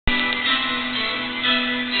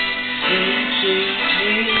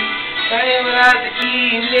about to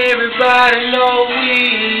eat and everybody know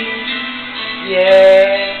we.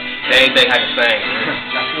 Yeah. Same thing I can sing.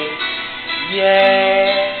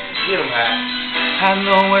 Yeah. Get 'em high. I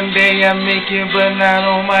know one day I make it, but not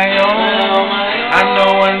on my own. I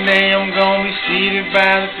know one day I'm gonna be seated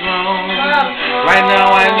by the throne. Right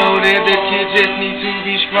now I know that the kid just need to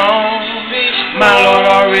be strong. My Lord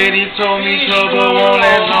already told me trouble won't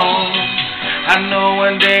last long. I know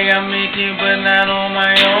one day I make it, but not on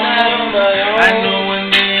my own. I know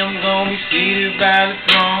one day I'm gonna be seated by the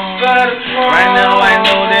throne. Right now I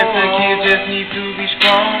know that the kid just need to be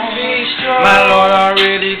strong. My Lord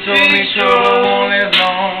already told me trouble won't last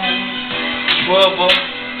long. Trouble,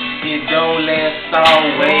 it don't last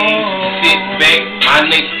always. Sit back, my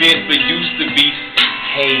next whisper used to be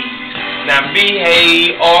Hayes. Now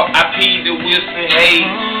behave, R.I.P. to Wilson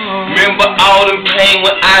Hayes. Remember all them pain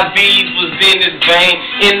when IVs was in his vein.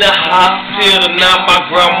 In the hospital, now my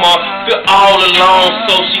grandma feel all alone.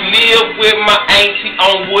 So she lived with my auntie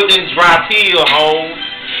on wooden dry hill home.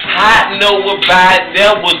 I know about it,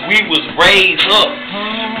 that was we was raised up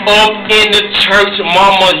in the church.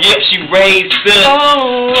 Mama, yep, she raised us.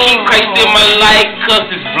 She Christ in my life, cause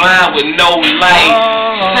it's blind with no light.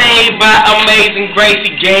 Saved by amazing grace,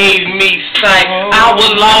 he gave me sight. I was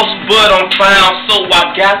lost, but I'm found, so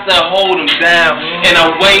I got to hold him down. And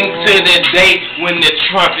I'm waiting till the day when the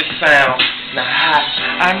trumpet sounds. Now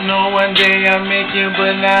I know one day I make it,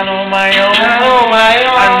 but not on my own.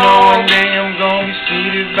 I know one day I'm gonna be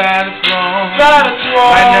seated by the throne.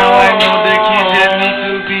 Right now I know the kid just need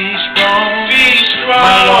to be strong.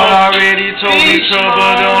 My Lord already told me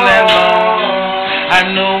trouble don't last long. I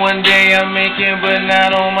know one day I make it, but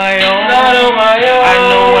not on my own. I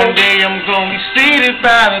know one day I'm gonna be seated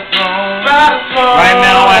by the throne. Right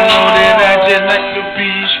now I know that I just like to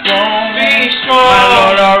be strong. My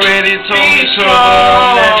Lord already told me trouble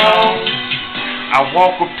don't last long. I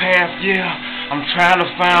walk a path, yeah, I'm trying to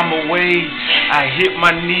find my way. I hit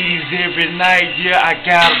my knees every night, yeah, I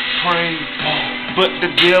gotta pray. But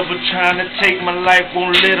the devil trying to take my life,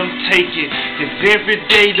 won't let him take it. Cause every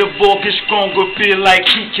day the boy gets stronger, feel like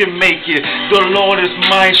he can make it. The Lord is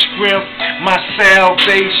my strength, my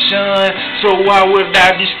salvation. So why would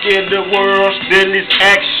I be scared? The world still is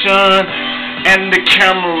action. And the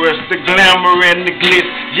cameras, the glamour and the glitz,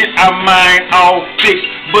 get our mind all fixed.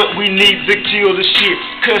 But we need to kill the shit,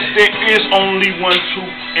 cause there is only one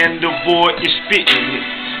truth, and the void is spitting it.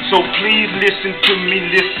 So please listen to me,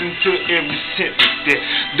 listen to every sentence that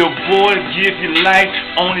the boy give you life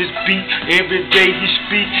on his beat. Every day he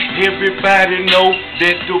speak, everybody know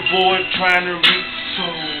that the boy trying to reach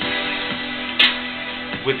souls.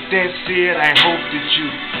 With that said, I hope that you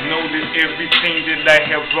know that everything that I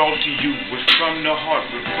have brought to you was from the heart,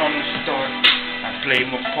 was from the start. I played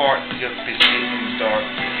my part, just it's getting dark.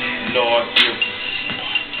 Lord, give us a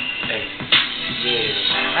spark. Hey.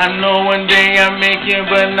 Yeah. I know one day I make it,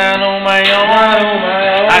 but not on my own.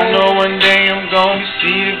 I know one day I'm gonna be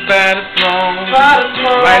seated by the throne.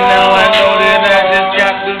 Right now I know that I just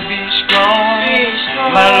got to be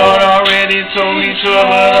strong. My Lord already told me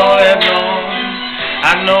trouble don't last long.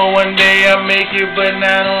 I know one day I make it, but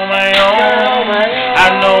not on my own.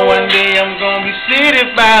 I know one day I'm gonna be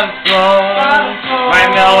seated by the throne. Right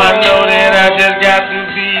now I know that I just got to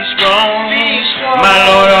be strong. My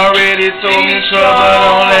Lord already told me trouble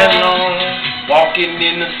don't last long. walking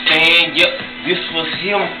in the sand, yep, this was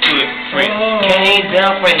him footprint. Came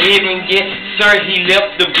down from heaven, yes, sir, he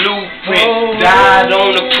left the blueprint. Died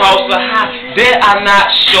on the cross of high, dare I not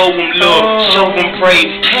show him love, show him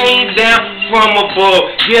praise. Came down from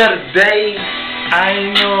above, yeah, today I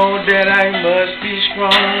know that I must be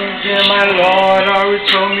strong. Yeah, my Lord already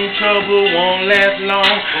told me trouble won't last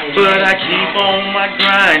long. But I keep on my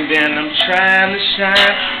grind and I'm trying to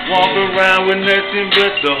shine. Walk around with nothing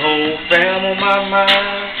but the whole fam on my mind.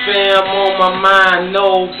 Fam on my mind,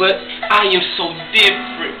 no, but I am so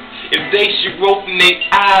different. If they should open their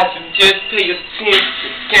eyes and just pay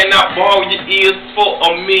attention, can I borrow your ears for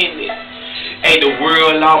a minute? Hey, the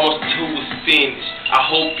world almost too is finished. I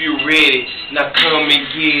hope you're ready. Now come and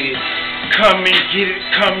get it. Come and get it.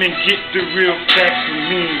 Come and get the real facts of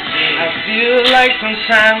me. I feel like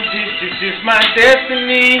sometimes this is just my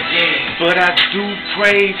destiny. But I do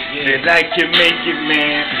pray that I can make it,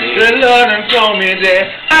 man. The Lord done told me that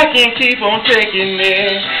I can keep on taking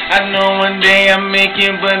it. I know one day I'm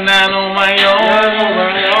making, but not on my own.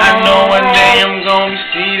 I know one day I'm gonna be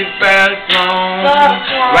seated by the throne.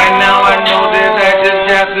 Right now I know that I just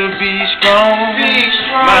got to be strong.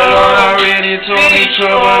 My Lord already told me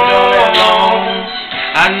trouble don't last long.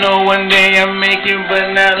 I know one day I'm making,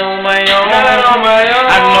 but not on my own.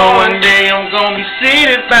 I know one day I'm gonna be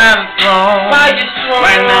seated by the throne.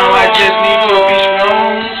 Right now I just need to be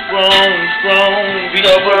strong.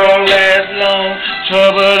 Trouble don't last long.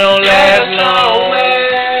 Trouble don't last long.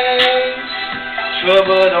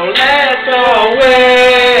 Trouble don't last always.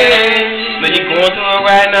 Now you going through it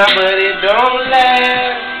right now, but it don't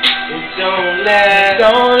last. It don't last.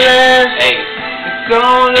 Don't last. hey, It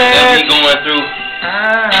don't that's last. what you going through. I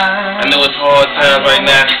know it's hard times right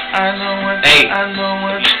now. I know it. Hey, I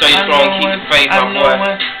know it. stay strong, keep the faith, my boy.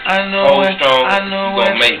 I know Hold it. strong, I know you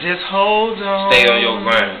gon' it. make it. Just hold on. Stay on your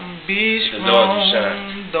grind. Be The Lord will strong.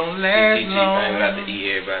 shine. Don't last C.T.G, long. man, without the E,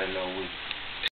 everybody know.